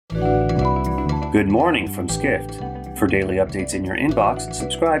Good morning from Skift. For daily updates in your inbox,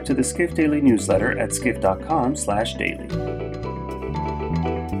 subscribe to the Skift Daily newsletter at skift.com/daily.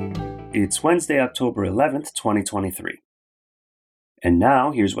 It's Wednesday, October 11th, 2023. And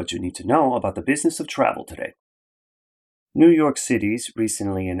now, here's what you need to know about the business of travel today. New York City's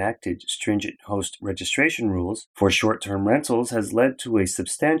recently enacted stringent host registration rules for short-term rentals has led to a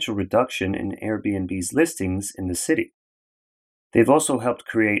substantial reduction in Airbnb's listings in the city. They've also helped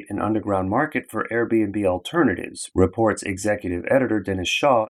create an underground market for Airbnb alternatives, reports executive editor Dennis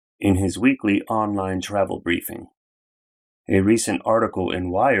Shaw in his weekly online travel briefing. A recent article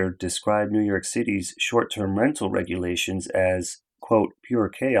in Wired described New York City's short-term rental regulations as, quote, pure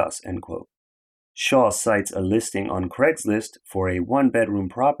chaos, end quote. Shaw cites a listing on Craigslist for a one-bedroom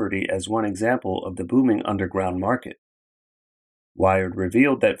property as one example of the booming underground market. Wired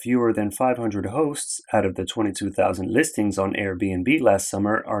revealed that fewer than 500 hosts out of the 22,000 listings on Airbnb last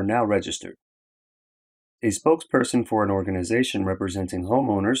summer are now registered. A spokesperson for an organization representing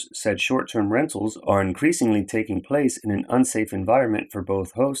homeowners said short-term rentals are increasingly taking place in an unsafe environment for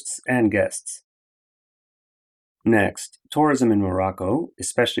both hosts and guests. Next, tourism in Morocco,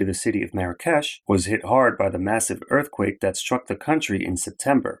 especially the city of Marrakesh, was hit hard by the massive earthquake that struck the country in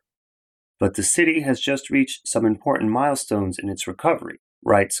September. But the city has just reached some important milestones in its recovery,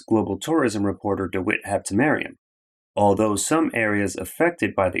 writes global tourism reporter DeWitt Habtemariam. Although some areas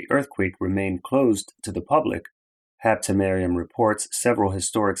affected by the earthquake remain closed to the public, Habtemariam reports several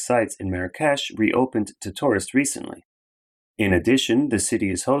historic sites in Marrakesh reopened to tourists recently. In addition, the city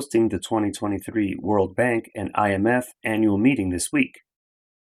is hosting the 2023 World Bank and IMF annual meeting this week.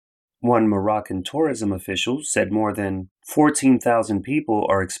 One Moroccan tourism official said more than 14,000 people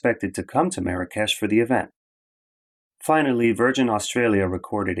are expected to come to Marrakesh for the event. Finally, Virgin Australia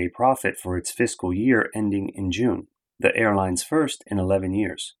recorded a profit for its fiscal year ending in June, the airline's first in 11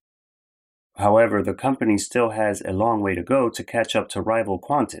 years. However, the company still has a long way to go to catch up to rival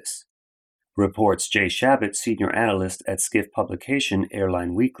Qantas, reports Jay Shabbat, senior analyst at Skift publication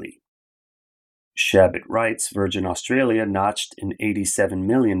Airline Weekly. Shabbat writes Virgin Australia notched an $87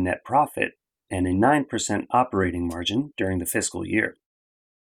 million net profit and a 9% operating margin during the fiscal year.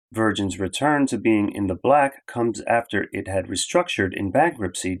 Virgin's return to being in the black comes after it had restructured in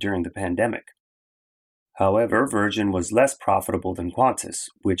bankruptcy during the pandemic. However, Virgin was less profitable than Qantas,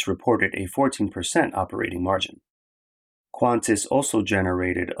 which reported a 14% operating margin. Qantas also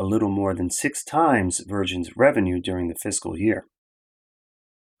generated a little more than 6 times Virgin's revenue during the fiscal year.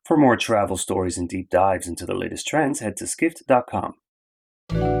 For more travel stories and deep dives into the latest trends, head to skift.com.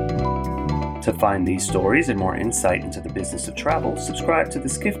 To find these stories and more insight into the business of travel, subscribe to the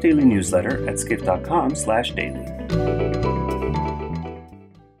Skift Daily newsletter at skift.com/daily.